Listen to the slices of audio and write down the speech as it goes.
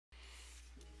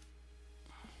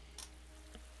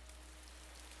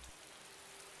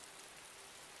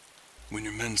When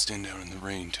your men stand down in the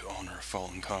rain to honor a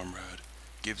fallen comrade,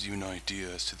 it gives you an idea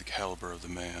as to the caliber of the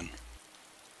man.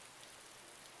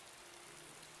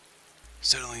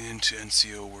 Settling into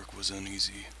NCO work was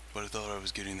uneasy, but I thought I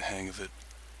was getting the hang of it,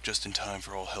 just in time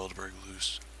for all hell to break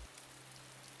loose.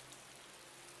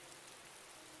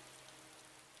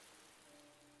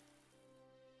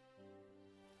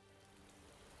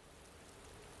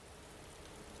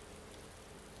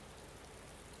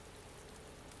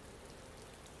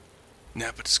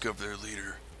 NAPA discovered their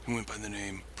leader, who went by the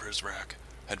name Prizrak,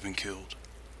 had been killed.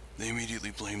 They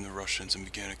immediately blamed the Russians and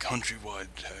began a countrywide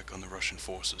attack on the Russian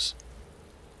forces.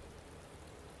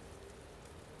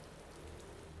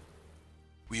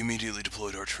 We immediately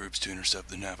deployed our troops to intercept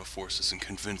the NAPA forces and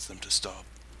convince them to stop,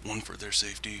 one for their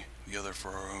safety, the other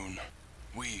for our own.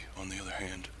 We, on the other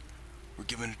hand, were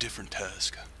given a different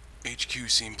task. HQ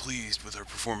seemed pleased with our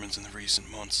performance in the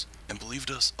recent months, and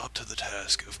believed us up to the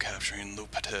task of capturing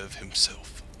Lopotev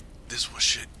himself. This was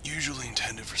shit usually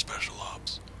intended for special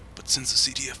ops, but since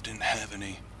the CDF didn't have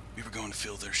any, we were going to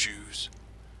fill their shoes.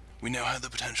 We now had the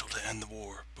potential to end the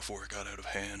war before it got out of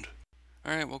hand.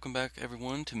 Alright, welcome back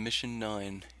everyone to Mission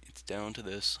 9. It's down to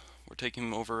this. We're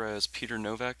taking over as Peter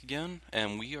Novak again,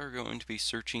 and we are going to be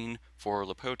searching for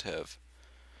Lopotev.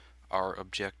 Our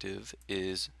objective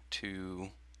is to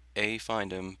A,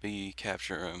 find him, B,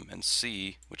 capture him, and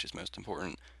C, which is most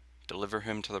important, deliver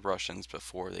him to the Russians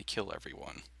before they kill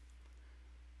everyone.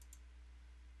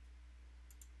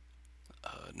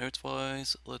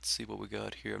 Notes-wise, let's see what we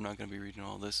got here. I'm not going to be reading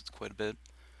all this, it's quite a bit.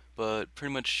 But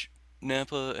pretty much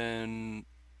NAPA and...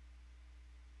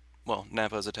 well,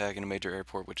 NAPA is attacking a major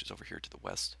airport, which is over here to the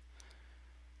west.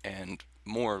 And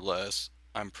more or less,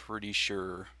 I'm pretty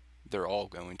sure they're all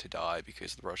going to die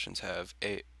because the Russians have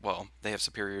they have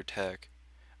superior tech.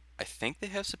 I think they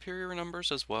have superior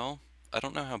numbers as well. I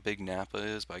don't know how big NAPA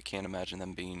is, but I can't imagine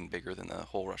them being bigger than the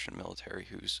whole Russian military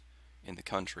who's in the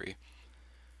country.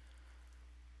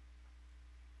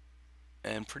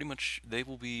 And pretty much they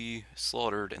will be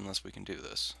slaughtered unless we can do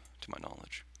this, to my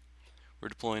knowledge. We're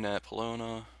deploying at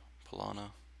Polana,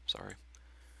 sorry.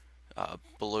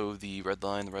 Below the red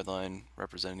line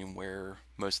representing where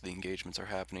most of the engagements are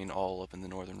happening, all up in the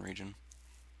northern region.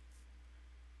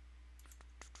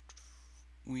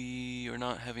 We are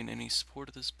not having any support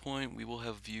at this point. We will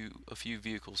have a few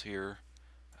vehicles here.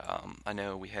 I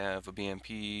know we have a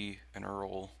BMP, an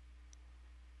Earl.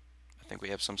 I think we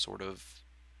have some sort of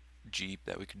Jeep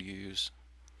that we could use.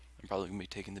 I'm probably going to be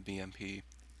taking the BMP.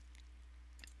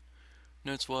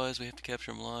 Notes-wise, we have to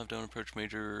capture them alive. Don't approach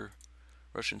major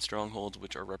Russian strongholds,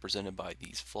 which are represented by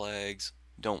these flags.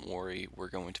 Don't worry, we're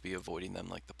going to be avoiding them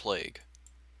like the plague.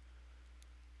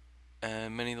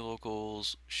 And many of the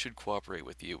locals should cooperate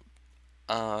with you.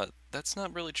 That's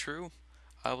not really true.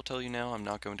 I will tell you now, I'm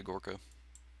not going to Gorka,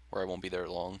 or I won't be there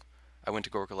long. I went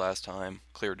to Gorka last time,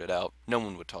 cleared it out. No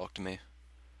one would talk to me.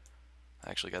 I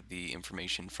actually got the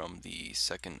information from the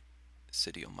second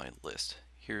city on my list.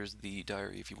 Here's the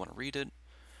diary if you want to read it.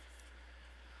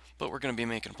 But we're going to be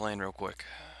making a plan real quick.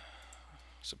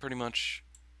 So pretty much...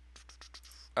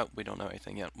 oh, we don't know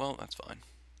anything yet. Well, that's fine.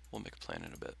 We'll make a plan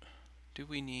in a bit. Do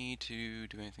we need to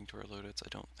do anything to our loadouts? I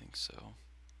don't think so.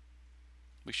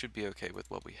 We should be okay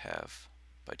with what we have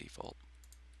by default.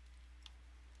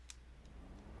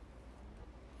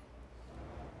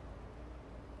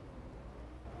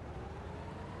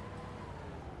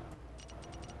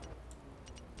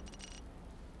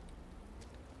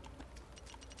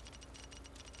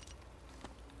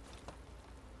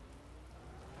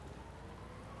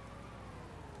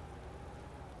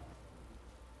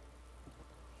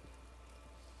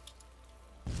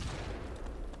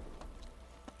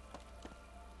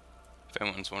 If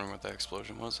anyone's wondering what that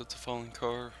explosion was, it's a falling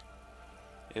car.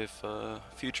 If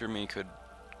future me could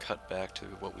cut back to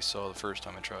what we saw the first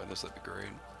time I tried this, that'd be great.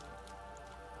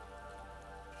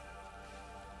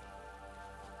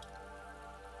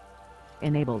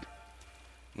 Enabled.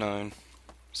 9,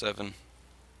 7,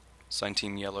 sign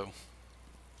team yellow.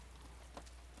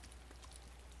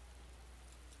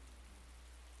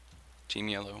 Team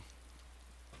yellow.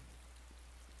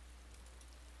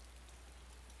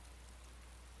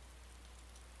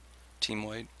 Team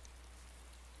white.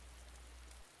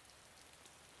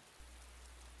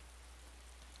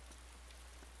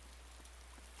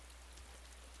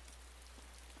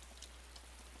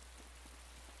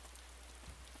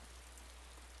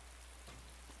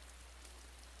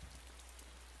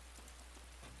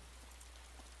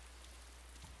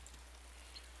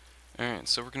 Alright,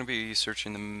 so we're going to be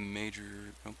searching the major...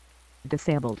 oh.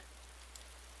 Disabled.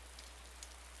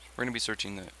 We're going to be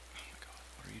searching the... oh my god,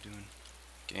 what are you doing?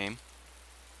 Game?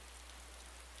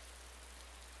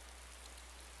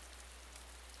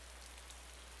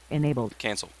 Enabled.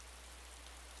 Cancel.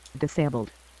 Disabled.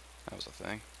 That was a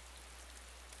thing.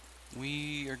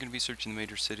 We are going to be searching the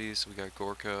major cities. So we got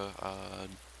Gorka,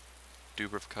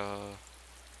 Dubrovka,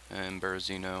 and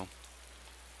Berezino.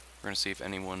 We're going to see if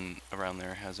anyone around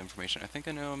there has information. I think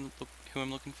I know who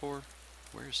I'm looking for.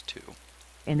 Where's 2?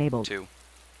 Enabled. 2.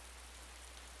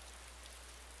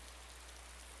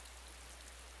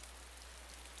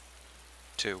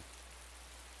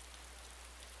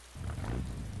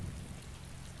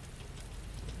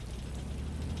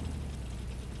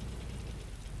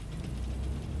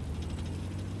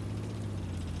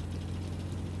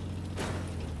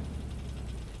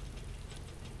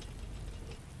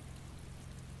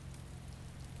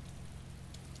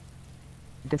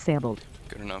 Disabled.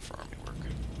 Good enough for army work.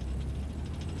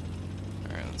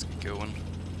 Alright, let's get going.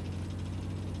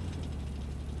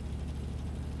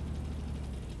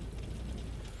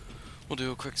 We'll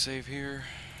do a quick save here.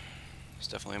 It's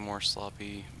definitely a more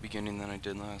sloppy beginning than I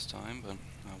did last time, but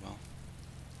oh well.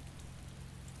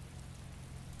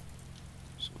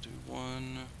 So we'll do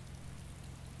 1,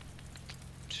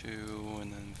 2,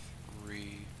 and then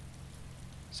 3.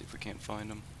 See if we can't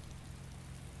find them.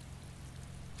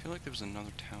 I feel like there was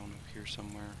another town up here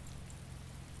somewhere.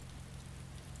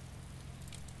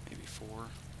 Maybe 4.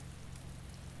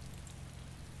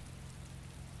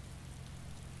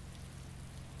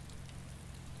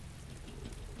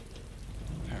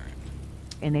 Alright.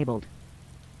 Enabled.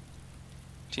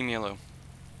 Team Yellow.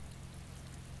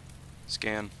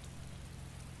 Scan.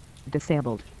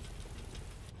 Disabled.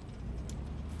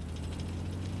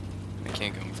 I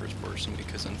can't go in first person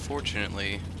because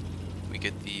unfortunately we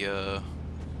get the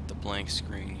blank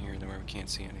screen here where we can't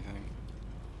see anything.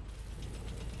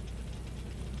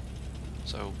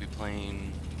 So we'll be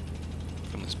playing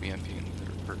from this BMP in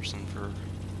third person for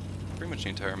pretty much the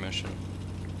entire mission.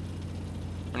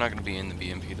 We're not going to be in the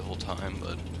BMP the whole time,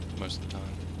 but most of the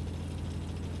time.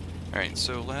 Alright,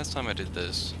 so last time I did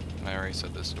this, and I already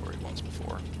said this story once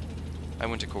before, I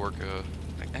went to Gorka.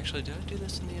 Actually, did I do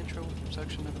this in the intro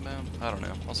section of the map? I don't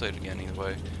know. I'll say it again either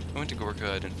way. I went to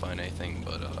Gorka, I didn't find anything,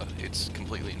 but it's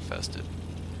completely infested.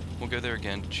 We'll go there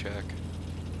again to check.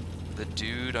 The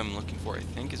dude I'm looking for, I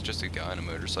think, is just a guy on a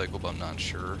motorcycle, but I'm not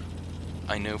sure.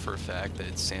 I know for a fact that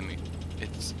it's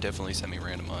definitely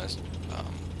semi-randomized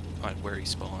on where he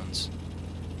spawns.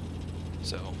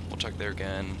 So, we'll check there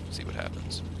again, see what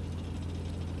happens.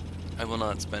 I will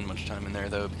not spend much time in there,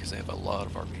 though, because they have a lot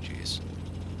of RPGs.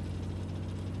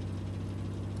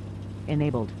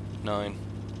 Enabled. 9.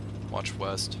 Watch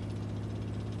west.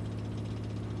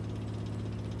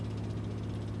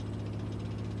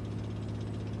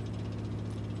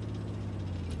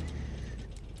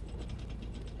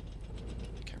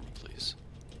 Camera, please.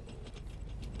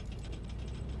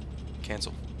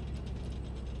 Cancel.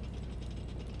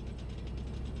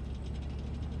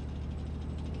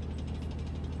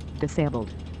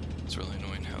 Disabled. It's really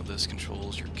annoying how this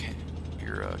controls your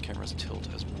camera's tilt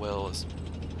as well as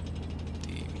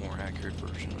the more accurate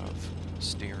version of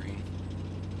steering.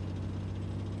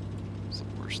 It's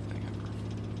the worst thing ever.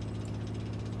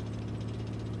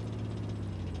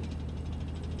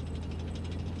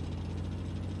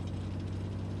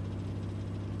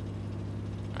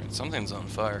 Alright, something's on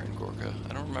fire in Gorka.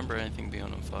 I don't remember anything being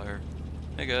on fire.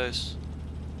 Hey guys,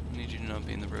 I need you to not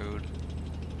be in the road.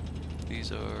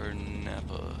 These are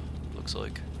NAPA, looks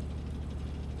like.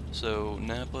 So,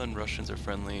 NAPA and Russians are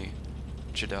friendly,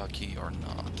 Chidaki are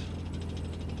not.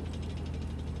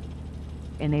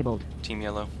 Enabled. Team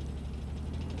Yellow.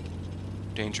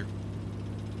 Danger.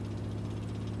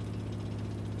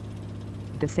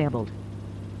 Disabled.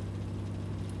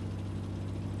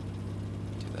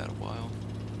 Do that a while.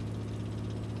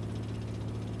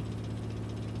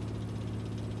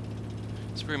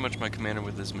 It's pretty much my commander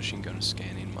with his machine gun is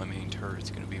scanning. My main turret's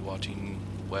going to be watching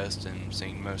west and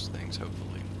seeing most things,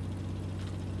 hopefully.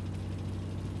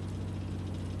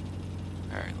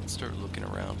 Alright, let's start looking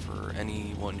around for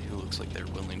anyone who looks like they're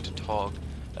willing to talk.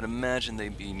 I'd imagine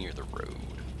they'd be near the road.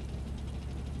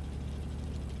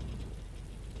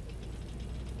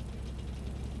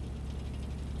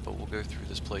 But we'll go through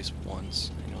this place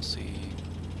once and you'll see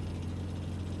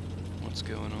what's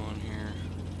going on here.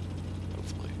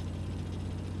 Hopefully.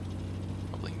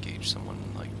 Probably engage someone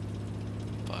in like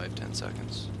 5-10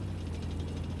 seconds.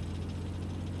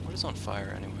 What is on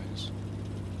fire anyways?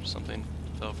 Something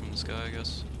fell from the sky, I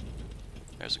guess.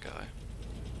 There's a guy.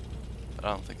 But I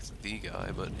don't think it's the guy,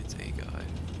 but it's a guy.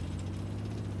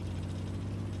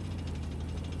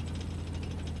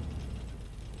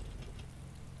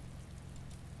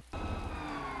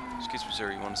 Excuse me,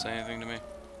 sir, you want to say anything to me?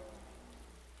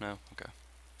 No? Okay.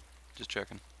 Just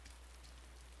checking.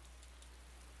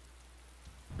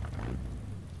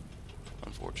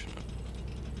 unfortunate.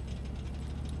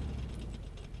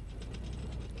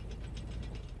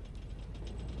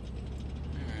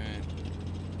 Alright.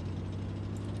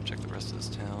 Check the rest of this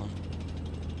town.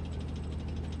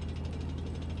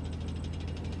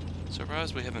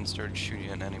 Surprised we haven't started shooting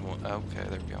at anyone. Okay,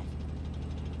 there we go.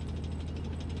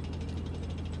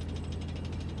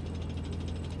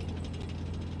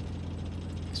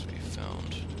 At least we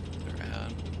found their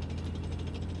ad.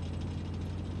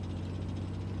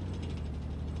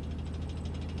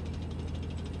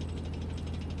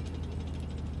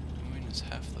 Doing is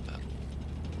half the battle.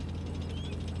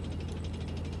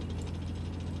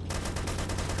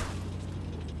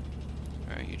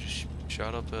 Alright, you just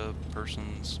shot up a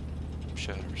person's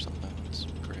shed or something. That's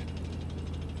great.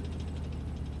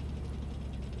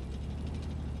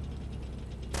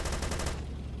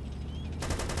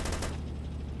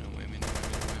 No way, no way, no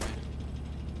way.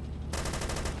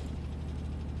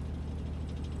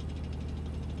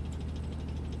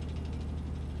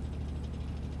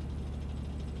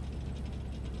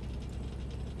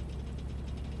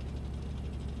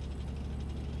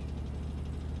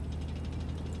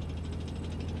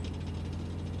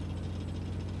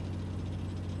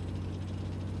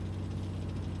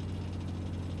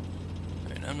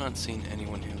 I'm not seeing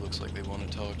anyone who looks like they want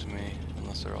to talk to me,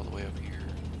 unless they're all the way up here.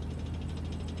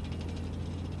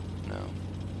 No.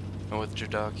 And with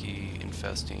Jadaki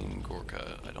infesting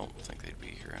Gorka, I don't think they'd be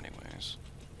here anyways.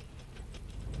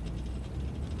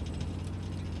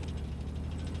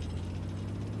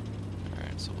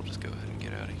 Alright, so we'll just go ahead and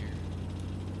get out of here.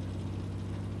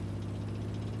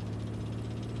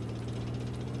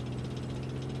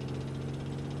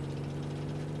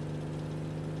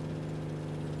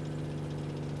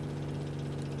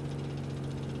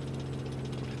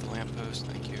 Lamppost,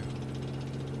 thank you.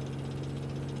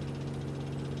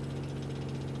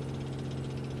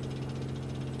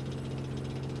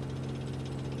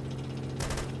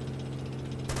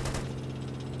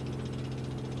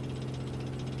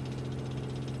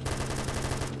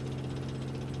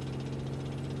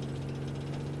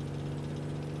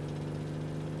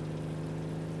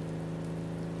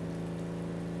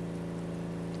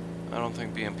 I don't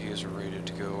think BMPs are rated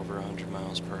to go over 100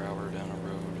 miles per hour down a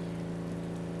road.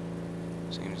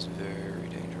 Seems very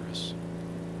dangerous.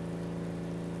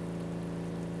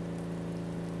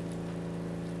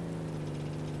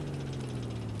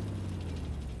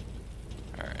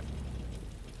 Alright.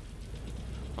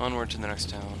 Onward to the next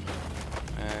town.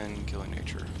 And killing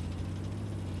nature.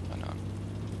 Why not?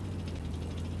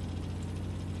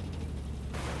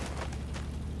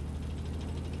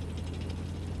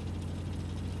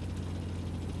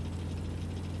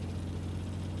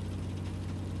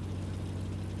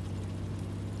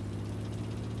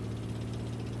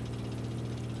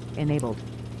 Enabled.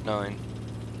 9.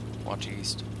 Watch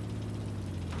east.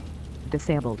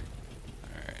 Disabled.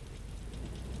 Alright.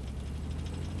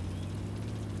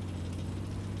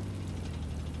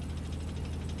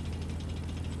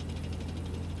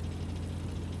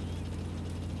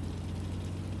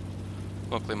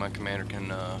 Luckily my commander can,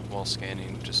 while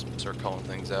scanning, just start calling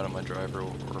things out on my driver,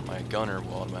 or my gunner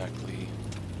will automatically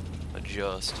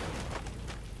adjust.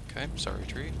 Okay, sorry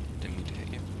tree. Didn't mean to hit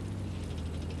you.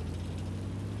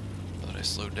 I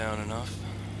slowed down enough.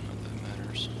 Not that it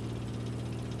matters.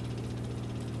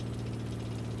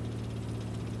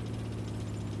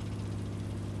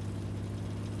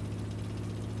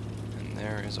 And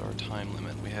there is our time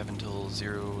limit. We have until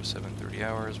 0730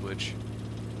 hours, which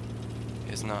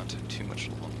is not too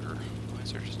much longer. Why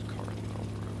is there just a car in the middle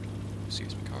of the road?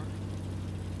 Excuse me, car.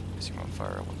 Guess you're on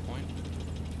fire at one point.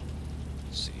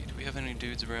 Let's see, do we have any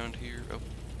dudes around here? Oh,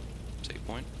 save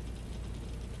point.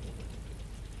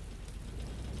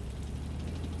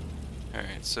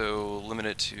 Alright, so limit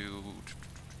it to,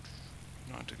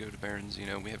 not to go to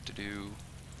Baronzino, we have to do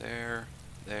there,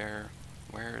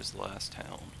 where is the last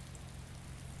town?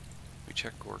 We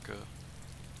check Gorka.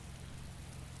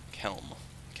 Kelm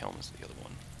is the other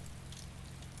one.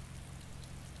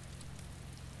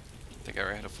 I think I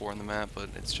already had a 4 on the map, but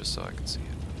it's just so I can see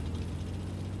it.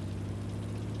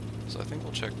 So I think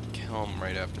we'll check Kelm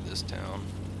right after this town.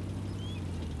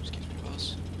 Excuse me,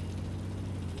 boss.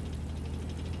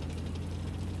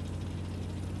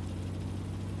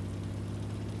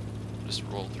 Just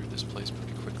roll through this place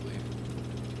pretty quickly.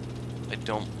 I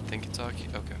don't think it's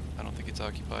occupied. Okay, I don't think it's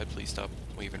occupied. Please stop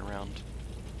waving around.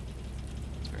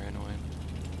 It's very annoying.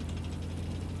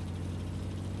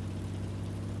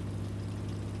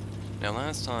 Now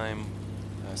last time,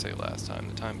 I say last time,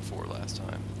 the time before last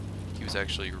time, he was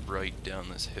actually right down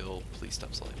this hill. Please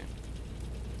stop sliding.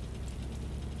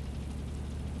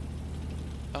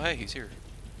 Oh hey, he's here.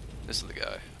 This is the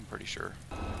guy. I'm pretty sure.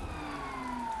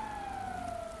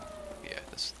 Yeah,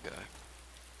 this is the guy.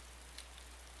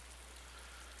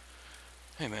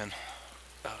 Hey man,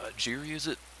 Jiri, is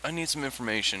it? I need some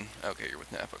information. Okay, you're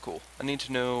with NAPA, cool. I need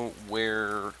to know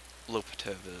where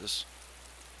Lopotev is.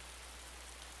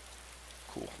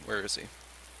 Cool, where is he?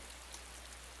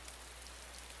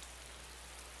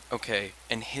 Okay,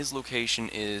 and his location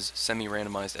is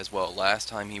semi-randomized as well. Last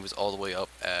time he was all the way up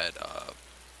at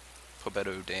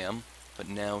Cobalt Dam, but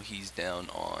now he's down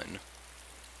on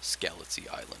Skeleton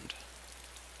Island.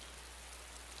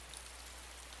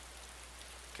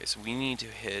 Okay, so we need to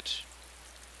hit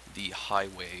the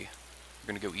highway. We're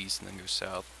gonna go east and then go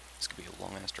south. This could be a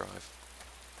long-ass drive.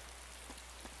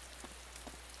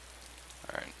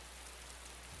 Alright.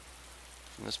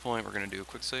 From this point, we're gonna do a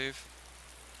quick save.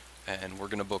 And we're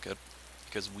gonna book it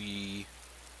because we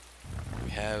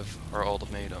have our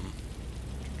ultimatum.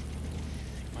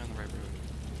 Am I on the right road?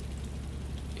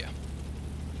 Yeah.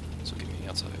 So get me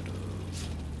outside of.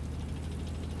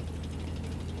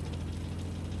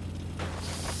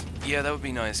 Yeah, that would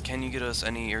be nice. Can you get us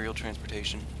any aerial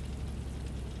transportation?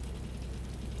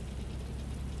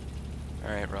 All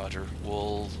right, Roger.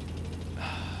 We'll.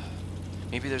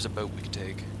 Maybe there's a boat we could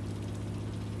take.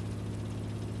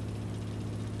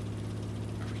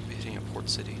 Port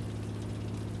City.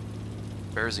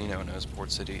 Berezino knows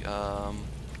Port City. Yeah,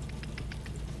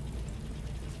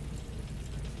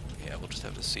 we'll just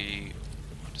have to see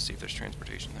if there's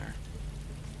transportation there.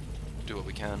 Do what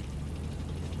we can.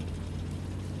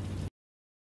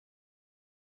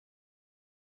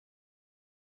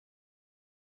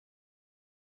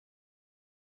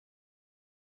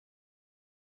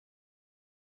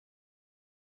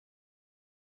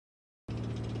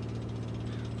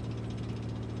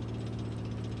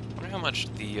 How much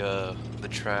the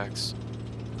tracks,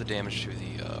 the damage to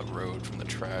the road from the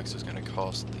tracks is going to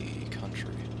cost the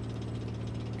country,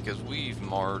 because we've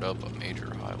marred up a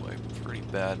major highway pretty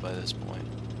bad by this point.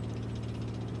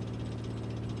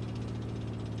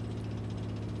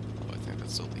 Oh, I think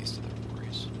that's the least of their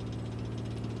worries.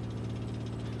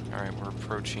 Alright, we're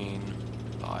approaching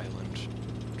the island,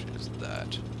 which is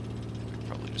that. We could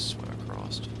probably just swim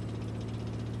across.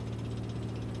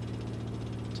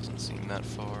 Doesn't seem that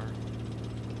far.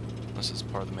 This is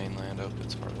part of the mainland. Oh,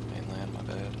 it's part of the mainland, my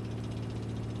bad.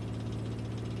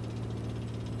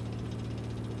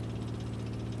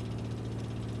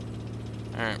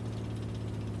 Alright.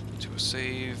 Do a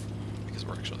save, because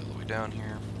we're actually all the way down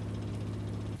here.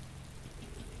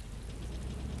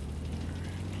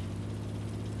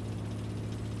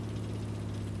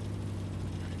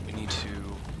 We need to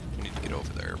get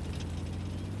over there.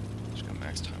 Just gonna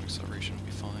max time acceleration, will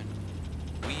be fine.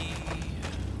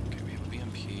 Okay, we have a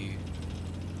BMP.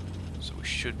 So we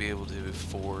should be able to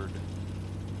ford.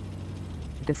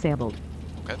 Disabled.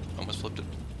 Okay, almost flipped it.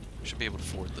 We should be able to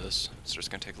ford this. It's just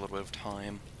gonna take a little bit of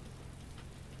time.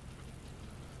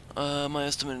 My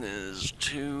estimate is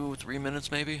 2-3 minutes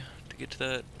maybe to get to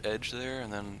that edge there,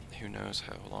 and then who knows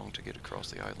how long to get across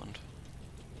the island.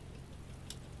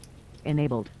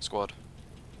 Enabled. Squad.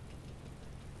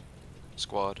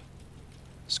 Squad.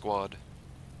 Squad.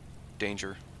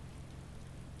 Danger.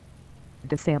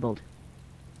 Disabled.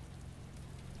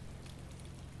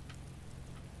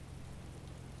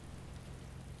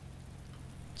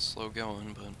 Slow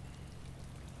going, but at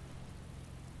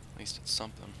least it's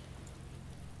something.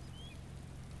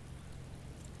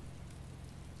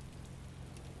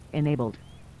 Enabled.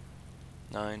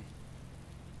 9.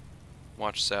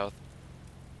 Watch south.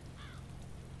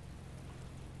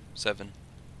 7.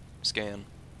 Scan.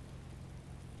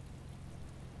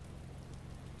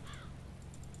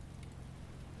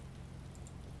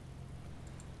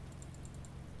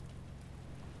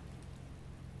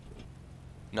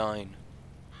 9.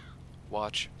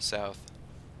 Watch south.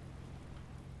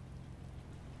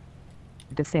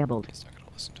 Disabled. He's not gonna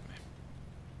listen to me.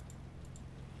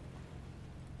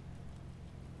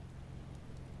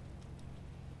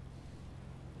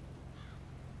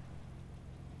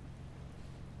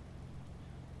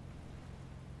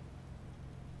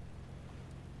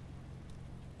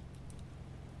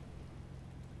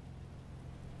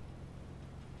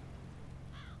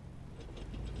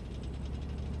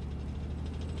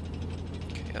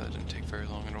 Okay, that didn't take very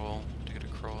long at all to get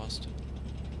across.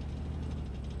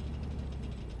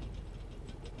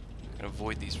 Gonna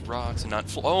avoid these rocks and not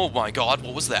oh my god,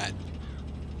 what was that?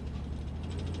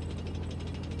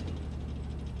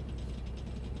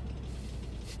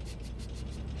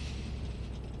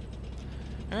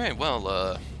 Alright,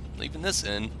 well, leaving this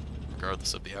in,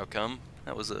 regardless of the outcome,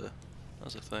 that was a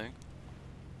thing.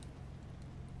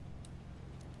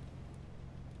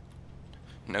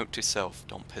 Note to self,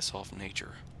 don't piss off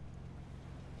nature.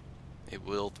 It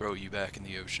will throw you back in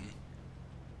the ocean.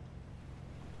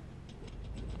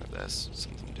 If that's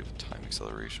something to do with time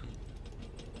acceleration.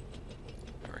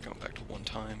 Alright, going back to 1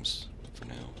 times for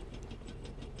now.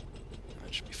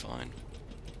 That should be fine.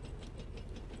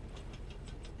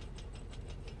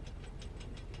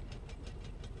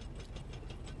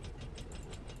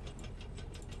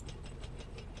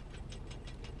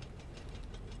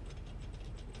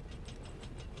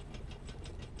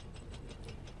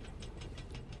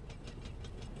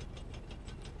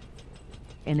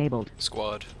 Enabled.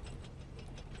 Squad.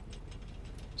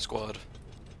 Squad.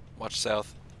 Watch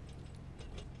south.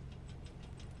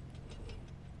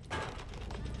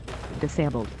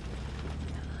 Disabled.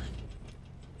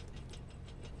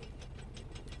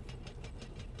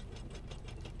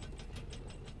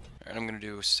 Alright, I'm gonna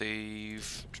do a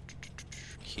save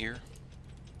here.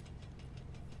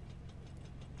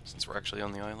 Since we're actually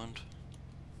on the island.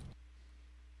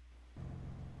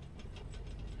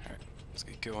 Alright, let's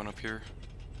get going up here.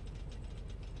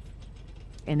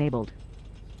 Enabled.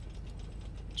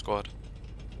 Squad.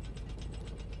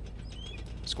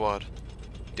 Squad.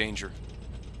 Danger.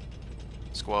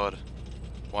 Squad.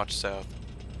 Watch south.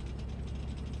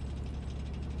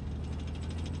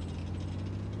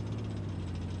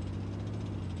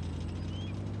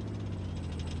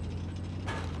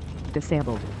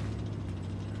 Disabled.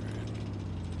 Alright.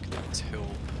 Get down this hill in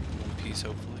one piece,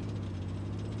 hopefully.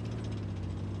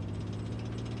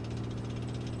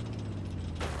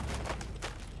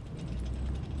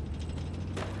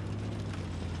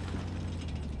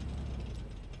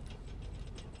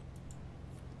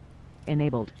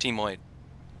 Enabled. Team White.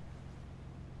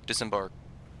 Disembark.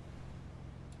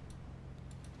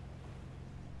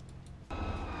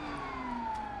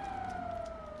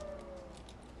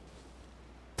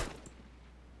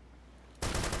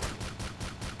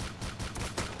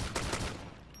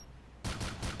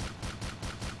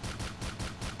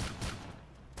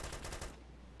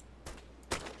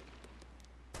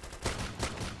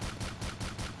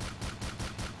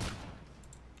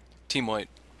 Team White.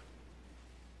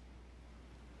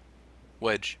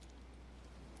 Wedge.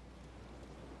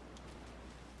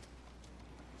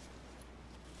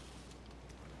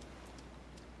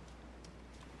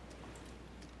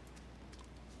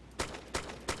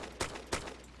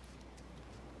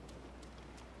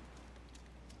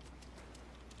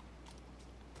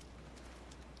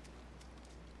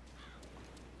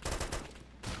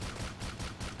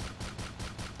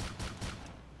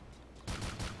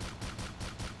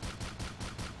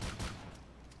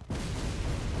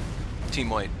 Team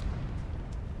White.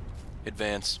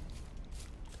 Advance.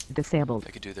 Disabled.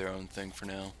 They could do their own thing for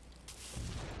now.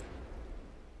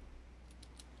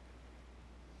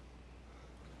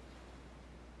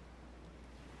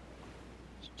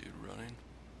 This dude running.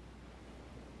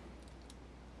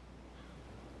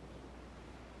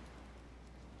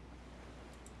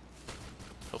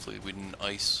 Hopefully we didn't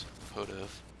ice Lopotev.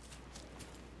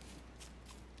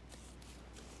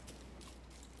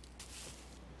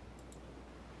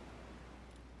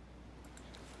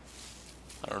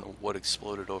 I don't know what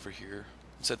exploded over here.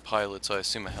 It said pilot, so I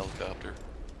assume a helicopter.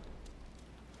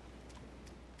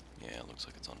 Yeah, it looks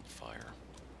like it's on fire.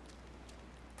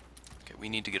 Okay, we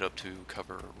need to get up to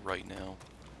cover right now.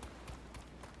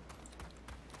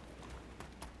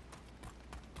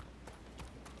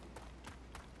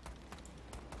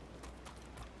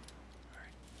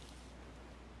 Alright.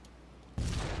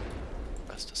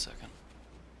 Rest a second.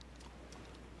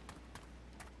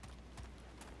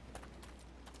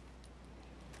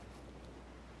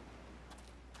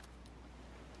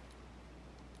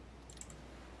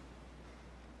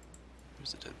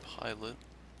 There's a dead pilot.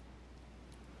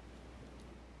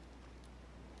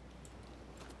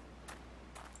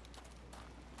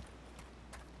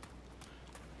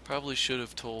 Probably should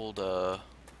have told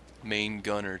main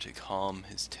gunner to calm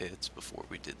his tits before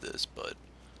we did this, but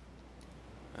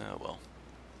well.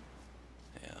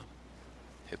 Yeah.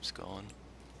 Hip's gone.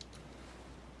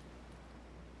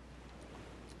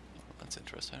 That's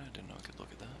interesting. I didn't know I could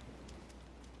look at that.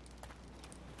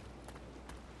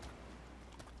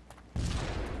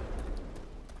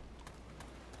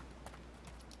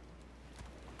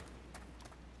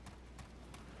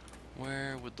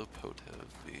 Where would Lopotev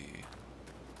be?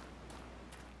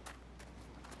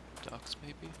 Docks,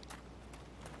 maybe?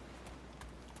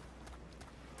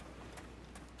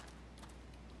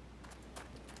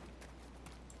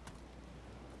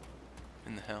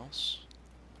 In the house?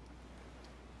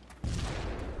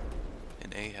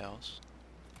 In a house?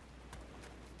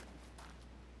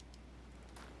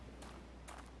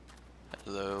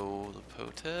 Hello,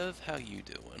 Lopotev. How you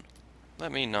doing?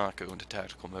 Let me not go into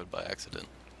tactical mode by accident.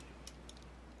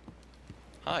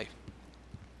 Hi.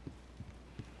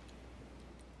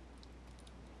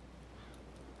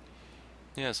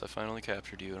 Yes, I finally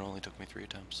captured you. It only took me 3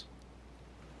 attempts.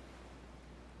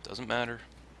 Doesn't matter.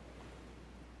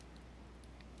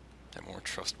 I'm more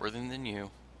trustworthy than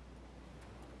you.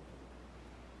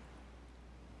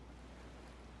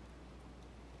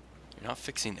 You're not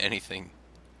fixing anything.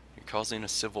 You're causing a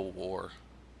civil war.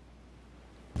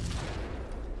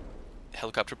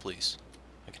 Helicopter, please.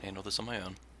 I can handle this on my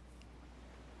own.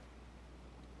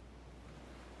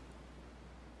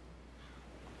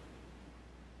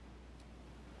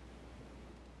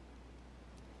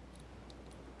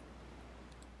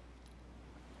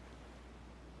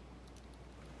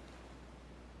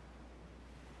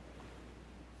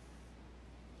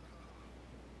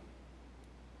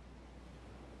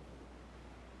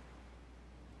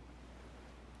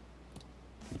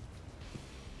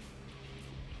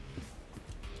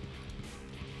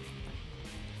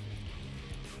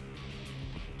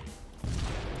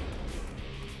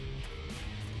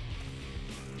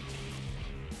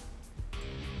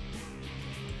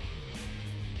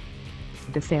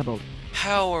 Disabled.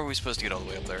 How are we supposed to get all the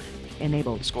way up there?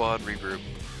 Enabled. Squad, regroup.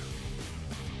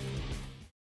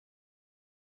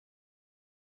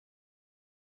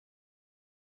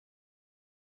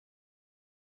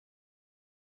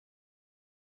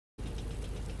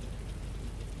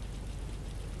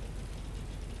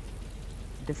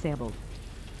 Disabled.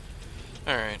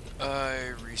 Alright, I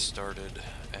restarted,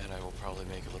 and I will probably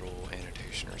make a little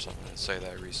annotation or something to say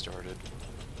that I restarted.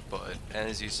 But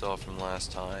as you saw from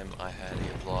last time, I had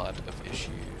a lot of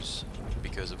issues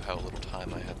because of how little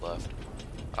time I had left.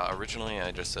 Originally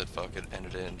I just said fuck it,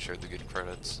 ended it, and showed the good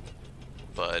credits.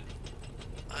 But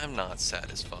I'm not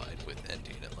satisfied with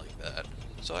ending it like that.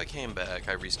 So I came back,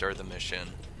 I restarted the mission,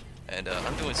 and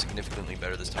I'm doing significantly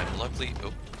better this time. Luckily,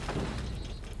 oh,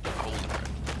 holy crap.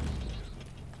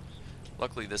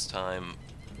 Luckily this time,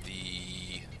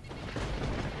 the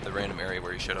random area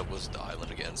where he showed up was the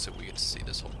island again, so we get to see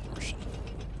this whole portion.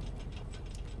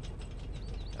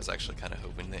 I was actually kind of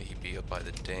hoping that he'd be up by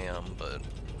the dam, but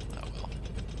oh well.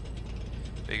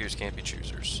 Beggars can't be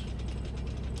choosers.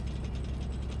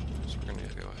 So we're gonna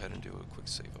go ahead and do a quick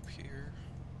save up here.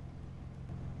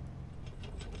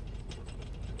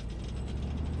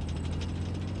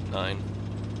 Nine.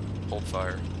 Hold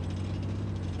fire.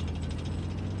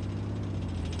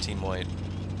 Team White.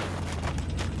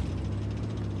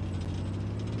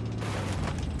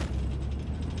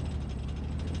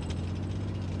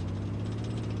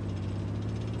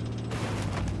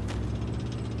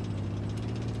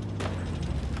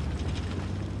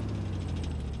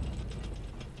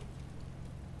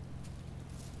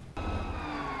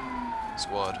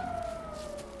 Squad.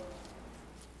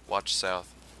 Watch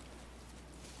south.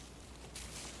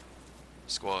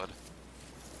 Squad.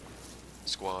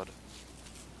 Squad.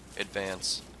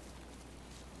 Advance.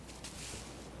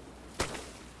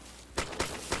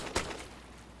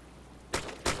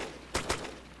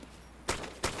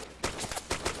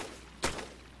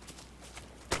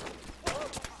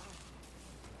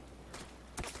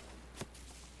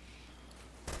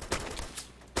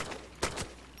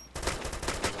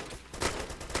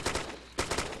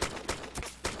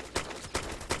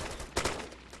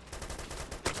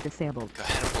 Disabled. God,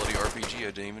 I had a bloody RPG,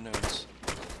 I didn't even notice.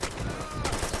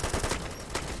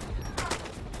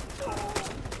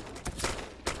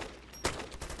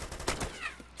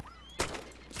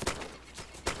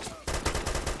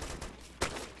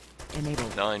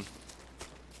 Enabled. 9.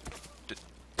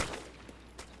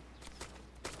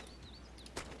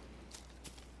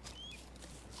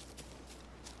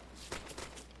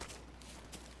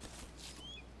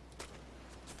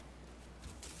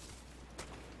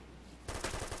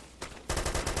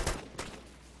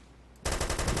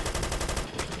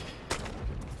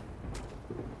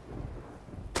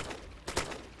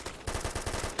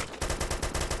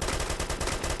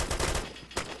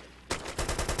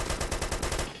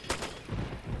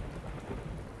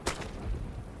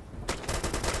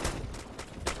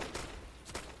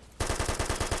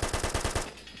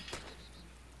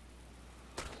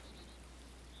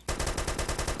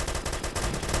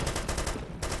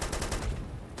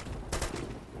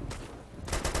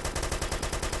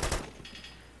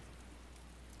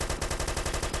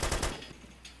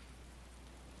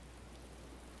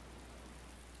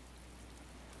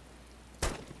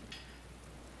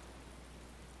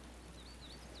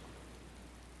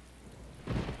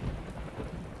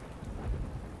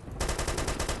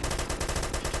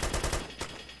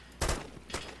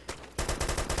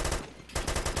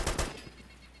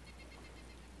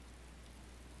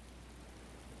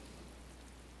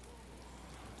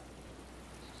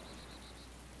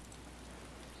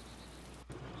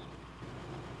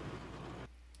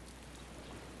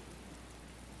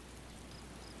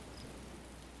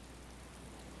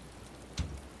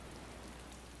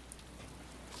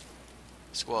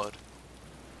 Squad.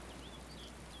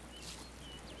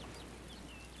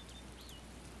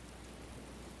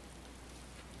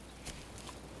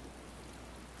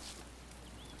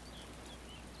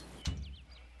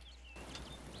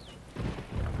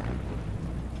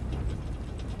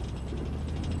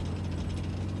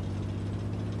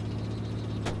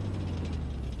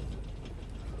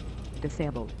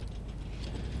 Disabled.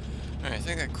 Alright, I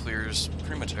think that clears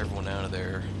pretty much everyone out of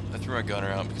there. I threw my gunner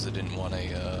out because I didn't want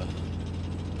a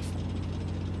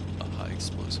high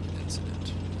explosive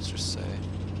incident, let's just say.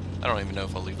 I don't even know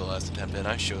if I'll leave the last attempt in.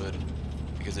 I should,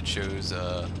 because it shows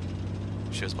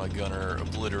my gunner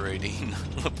obliterating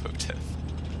Lopotev.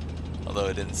 Although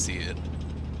I didn't see it.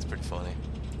 It's pretty funny.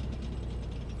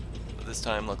 But this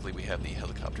time, luckily, we have the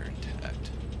helicopter intact.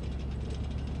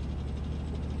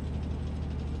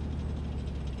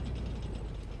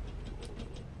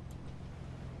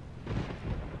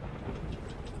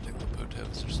 I think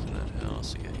Lopotev is just in that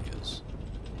house. Yeah, he is.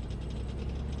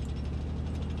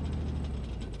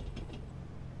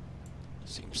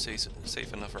 Seems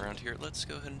safe enough around here. Let's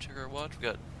go ahead and check our watch. We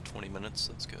got 20 minutes.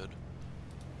 That's good.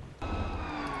 Hey,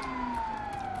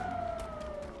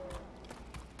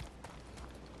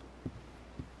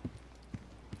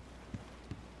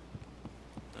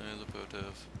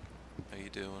 Lopotev. How you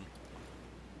doing?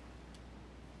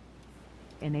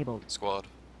 Enabled. Squad.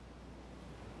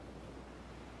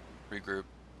 Regroup.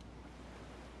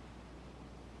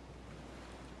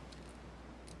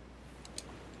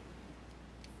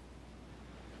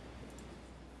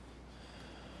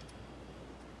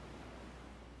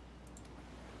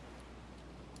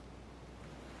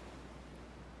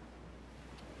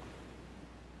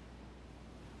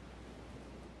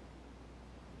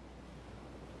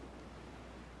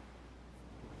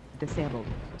 Disabled.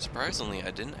 Surprisingly,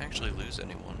 I didn't actually lose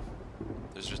anyone.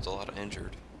 There's just a lot of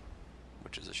injured,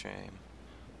 which is a shame.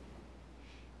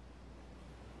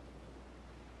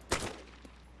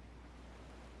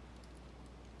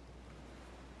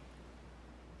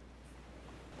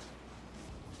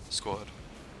 Squad.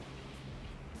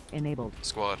 Enabled.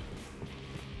 Squad.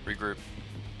 Regroup.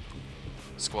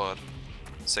 Squad.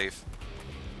 Safe.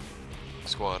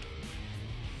 Squad.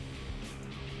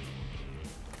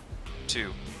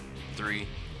 2, 3,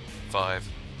 5,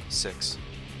 6.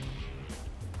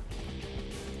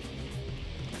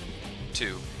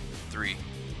 2, 3,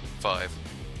 5,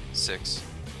 6.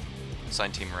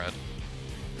 Sign Team Red.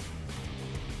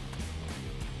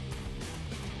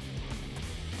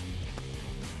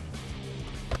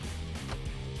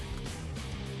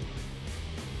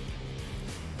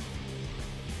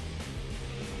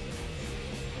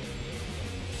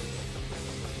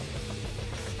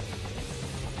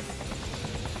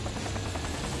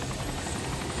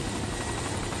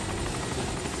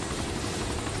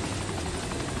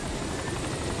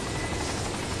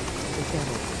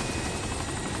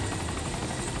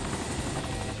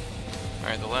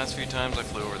 Alright, the last few times I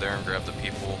flew over there and grabbed the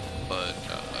people, but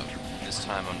this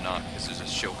time I'm not, because there's a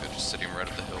Shoka just sitting right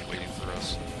up the hill waiting for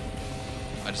us.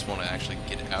 I just want to actually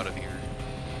get out of here.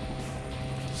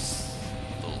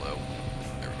 A little low.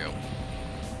 There we go.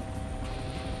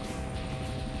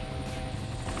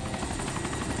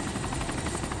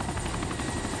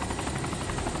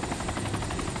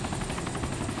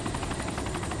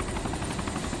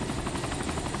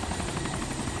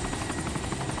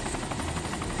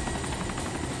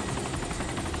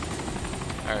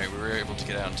 Alright, we were able to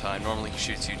get out in time. Normally he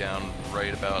shoots you down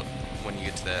right about when you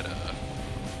get to that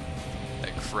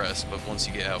crest, but once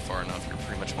you get out far enough, you're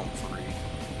pretty much home free.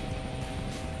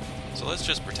 So let's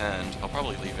just pretend. I'll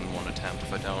probably leave in one attempt.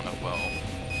 If I don't, oh well.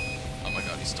 Oh my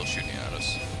god, he's still shooting at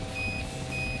us.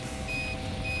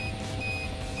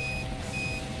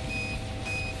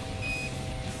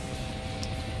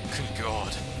 Good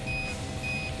god.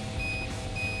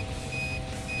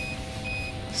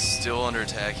 Still under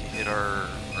attack. He hit our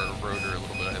rotor a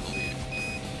little bit, I believe.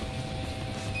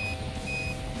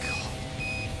 God.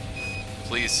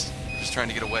 Please, we're just trying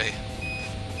to get away.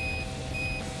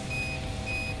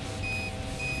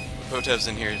 Lopotev's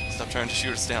in here. Stop trying to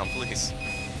shoot us down, please.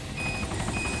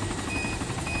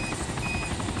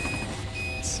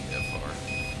 Let's see that far.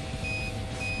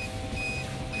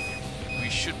 We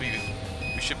should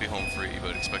be home free,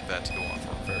 but expect that to go on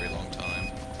for a very long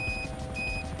time.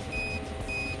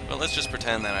 But let's just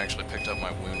pretend that I actually picked up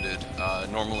my wounded.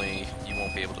 Normally, you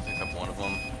won't be able to pick up one of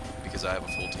them, because I have a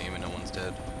full team and no one's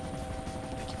dead.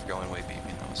 Thank you for going away, baby.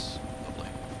 That was lovely.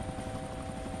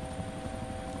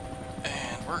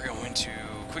 And we're going to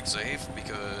quick save,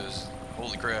 because,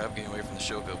 holy crap, getting away from the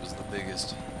Shoka was the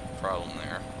biggest problem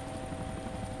there.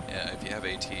 Yeah, if you have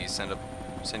AT, send up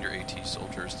send your AT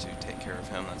soldiers to take care of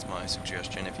him. That's my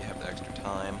suggestion if you have the extra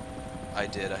time. I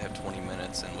did. I have 20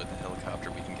 minutes, and with the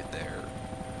helicopter we can get there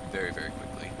very, very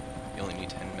quickly. You only need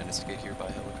 10 minutes to get here by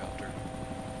helicopter.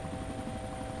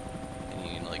 And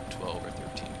you need like 12 or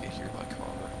 13 to get here by car.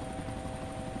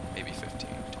 Maybe 15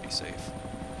 to be safe.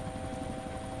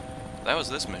 That was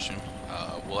this mission.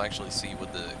 We'll actually see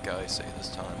what the guys say this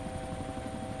time.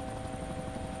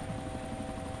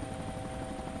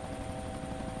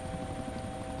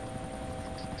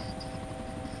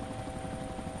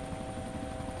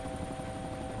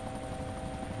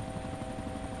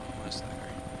 What is there?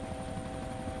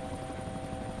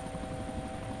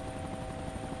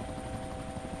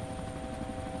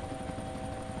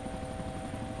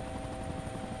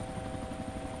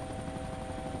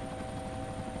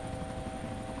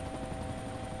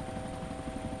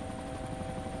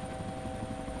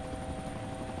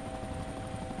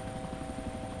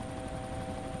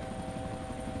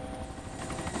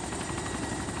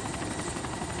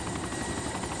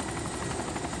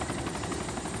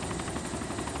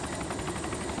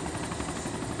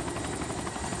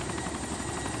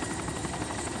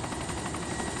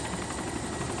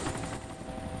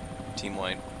 Team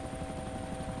White.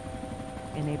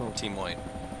 Enabled. Team White.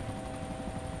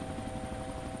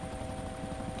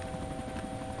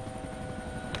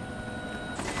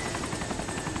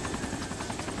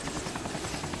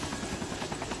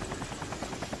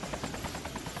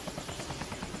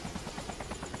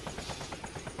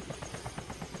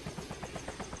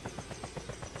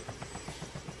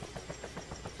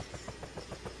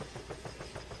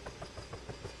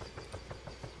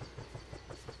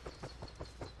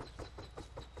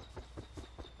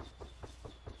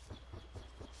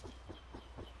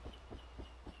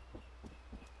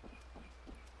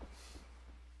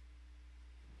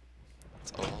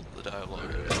 That's all the dialogue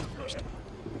I got first.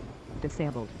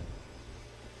 Disabled.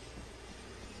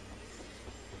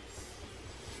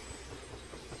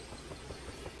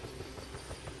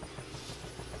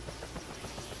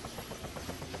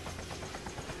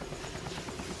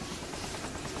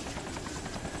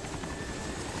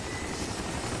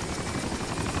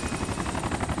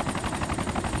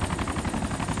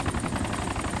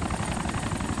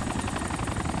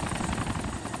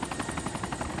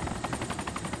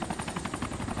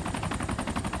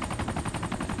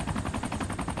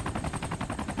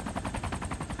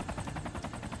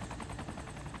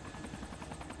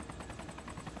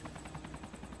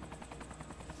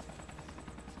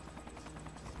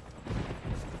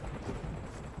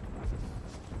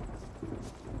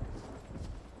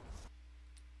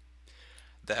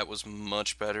 That was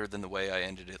much better than the way I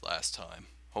ended it last time.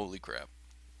 Holy crap.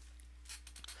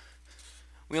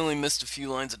 We only missed a few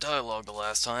lines of dialogue the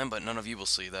last time, but none of you will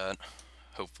see that.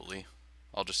 Hopefully.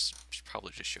 I'll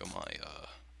probably just show my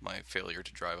my failure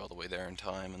to drive all the way there in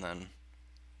time, and then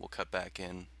we'll cut back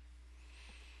in.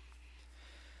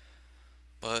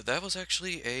 But that was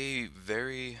actually a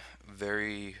very,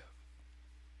 very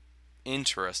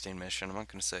interesting mission. I'm not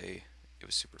going to say it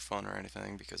was super fun or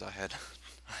anything, because I had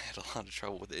a lot of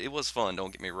trouble with it. It was fun,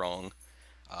 don't get me wrong,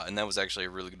 and that was actually a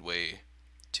really good way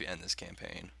to end this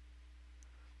campaign.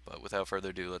 But without further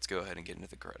ado, let's go ahead and get into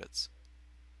the credits.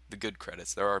 The good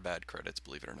credits. There are bad credits,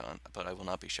 believe it or not, but I will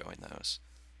not be showing those.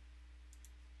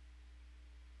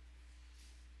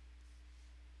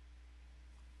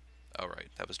 Alright,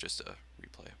 that was just a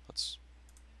replay.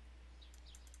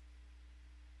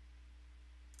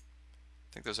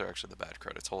 I think those are actually the bad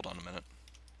credits. Hold on a minute.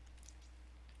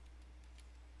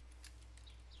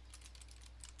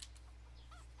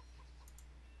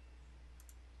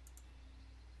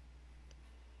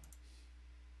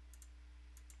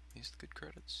 These are the good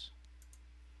credits.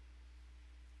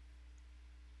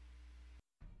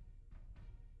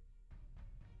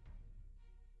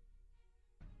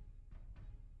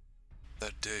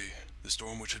 That day, the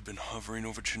storm which had been hovering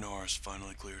over Chernarus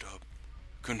finally cleared up.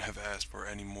 Couldn't have asked for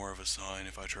any more of a sign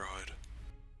if I tried.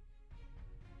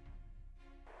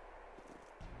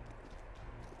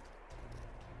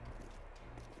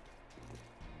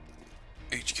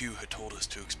 HQ had told us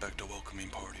to expect a welcoming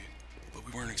party, but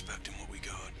we weren't expecting what we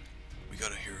got. We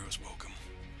got a hero's welcome.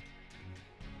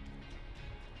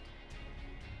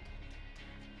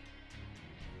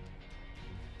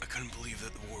 I couldn't believe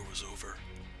that the war was over.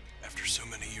 After so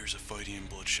many years of fighting and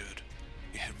bloodshed,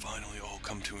 it had finally all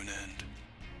come to an end.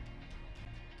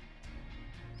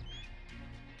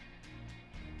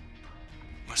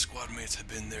 My squad mates had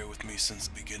been there with me since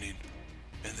the beginning,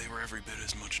 and they were every bit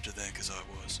as much to thank as I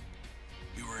was.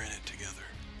 We were in it together.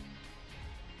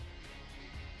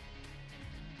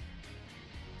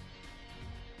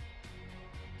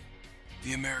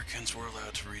 The Americans were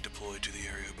allowed to redeploy to the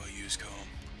area by USCOM,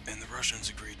 and the Russians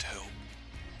agreed to help.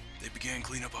 They began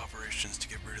cleanup operations to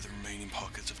get rid of the remaining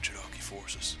pockets of Cherokee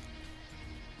forces.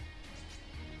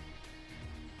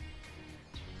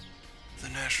 The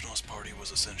Nationalist Party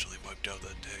was essentially wiped out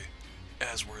that day,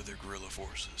 as were their guerrilla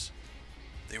forces.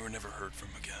 They were never heard from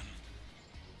again.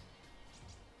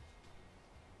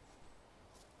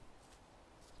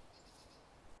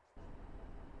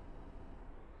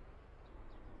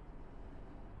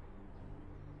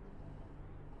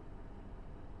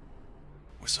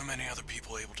 With so many other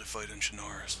people able to fight in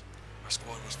Chernarus, our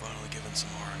squad was finally given some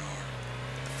R&R.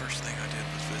 The first thing I did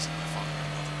was visit my father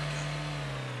and mother again.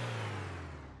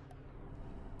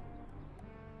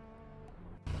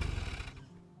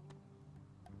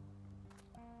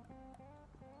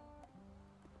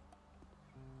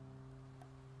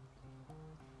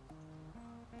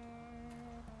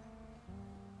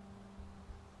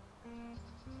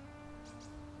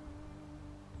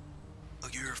 A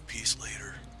year of peace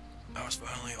later, I was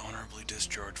finally honorably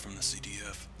discharged from the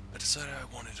CDF. I decided I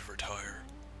wanted to retire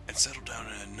and settle down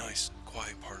in a nice,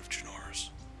 quiet part of Chernarus.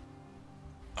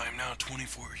 I am now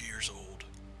 24 years old,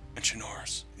 and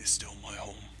Chernarus is still my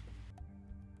home.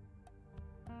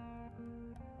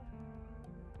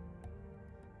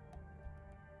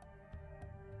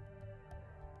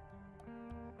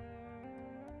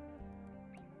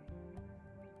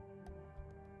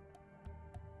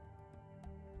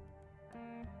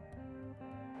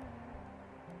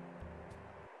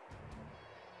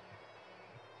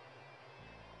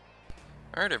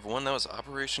 Alright everyone, that was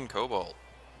Operation Cobalt.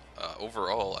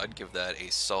 Overall, I'd give that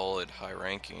a solid high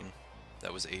ranking.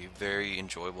 That was a very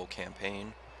enjoyable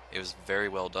campaign. It was very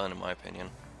well done in my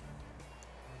opinion.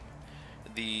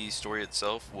 The story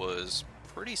itself was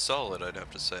pretty solid, I'd have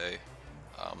to say.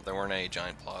 There weren't any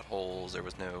giant plot holes, there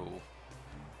was no,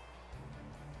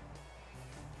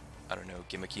 I don't know,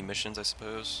 gimmicky missions, I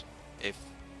suppose. If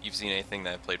you've seen anything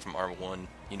that I played from Arma 1,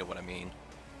 you know what I mean.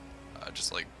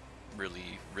 Just like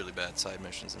really bad side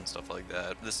missions and stuff like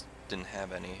that. This didn't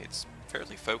have any. It's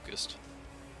fairly focused.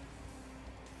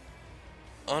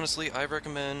 Honestly, I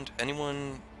recommend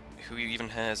anyone who even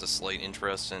has a slight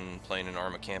interest in playing an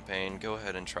Arma campaign, go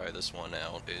ahead and try this one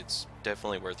out. It's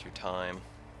definitely worth your time.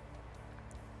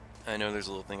 I know there's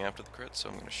a little thing after the credits, so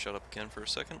I'm going to shut up again for a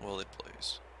second while it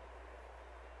plays.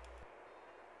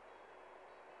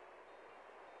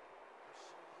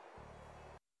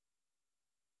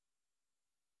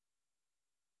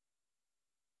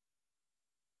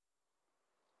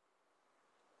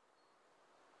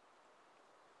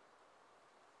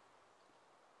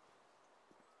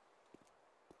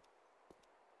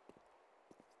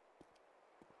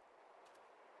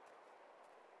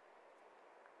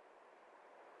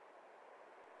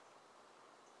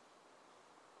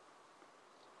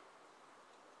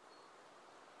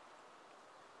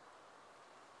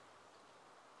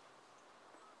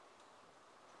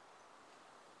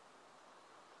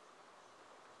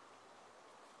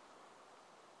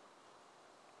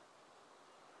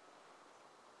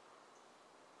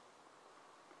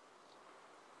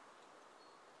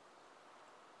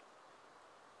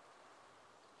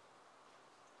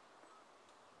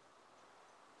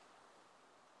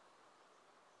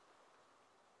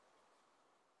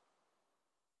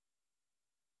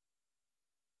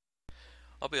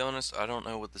 I'll be honest, I don't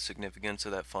know what the significance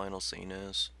of that final scene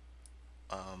is.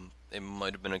 It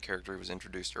might have been a character who was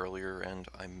introduced earlier, and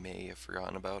I may have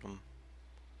forgotten about him.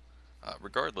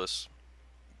 Regardless,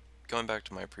 going back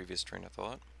to my previous train of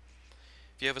thought,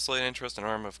 if you have a slight interest in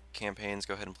Arma campaigns,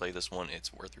 go ahead and play this one.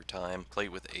 It's worth your time. Play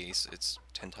it with Ace. It's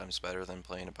 10 times better than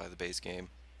playing it by the base game.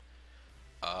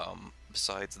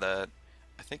 Besides that,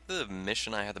 I think the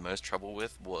mission I had the most trouble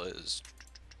with was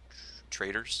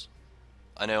Traders.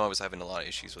 I know I was having a lot of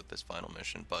issues with this final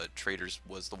mission, but Traders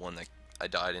was the one that I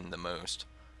died in the most.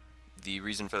 The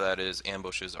reason for that is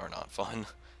ambushes are not fun.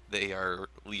 They are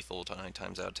lethal 9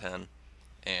 times out of 10.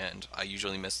 And I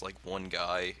usually missed like one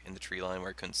guy in the tree line where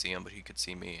I couldn't see him, but he could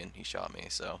see me and he shot me.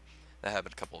 So that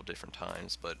happened a couple of different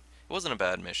times, but it wasn't a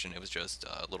bad mission. It was just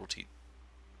a little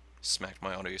smacked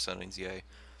my audio settings, yay.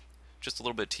 Just a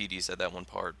little bit TDs at that one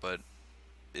part, but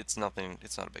it's nothing.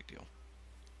 It's not a big deal.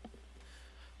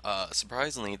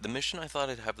 Surprisingly, the mission I thought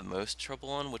I'd have the most trouble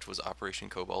on, which was Operation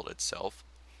Cobalt itself,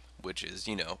 which is,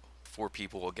 you know, 4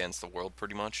 people against the world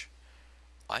pretty much.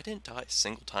 I didn't die a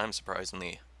single time,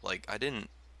 surprisingly. Like, I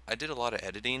did a lot of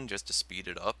editing just to speed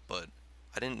it up, but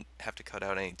I didn't have to cut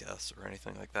out any deaths or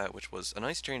anything like that, which was a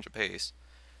nice change of pace.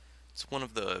 It's one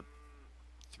of the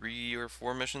 3 or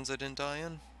 4 missions I didn't die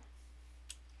in.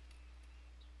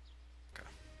 Okay.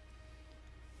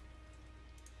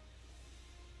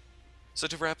 So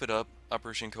to wrap it up,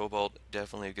 Operation Cobalt,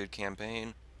 definitely a good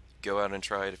campaign. Go out and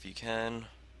try it if you can.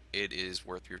 It is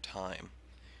worth your time.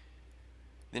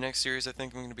 The next series I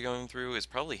think I'm going to be going through is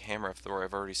probably Hammer of Thor.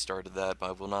 I've already started that, but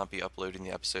I will not be uploading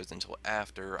the episodes until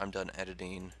after I'm done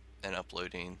editing and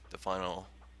uploading the final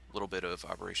little bit of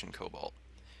Operation Cobalt.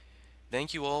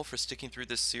 Thank you all for sticking through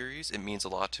this series. It means a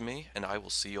lot to me, and I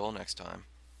will see you all next time.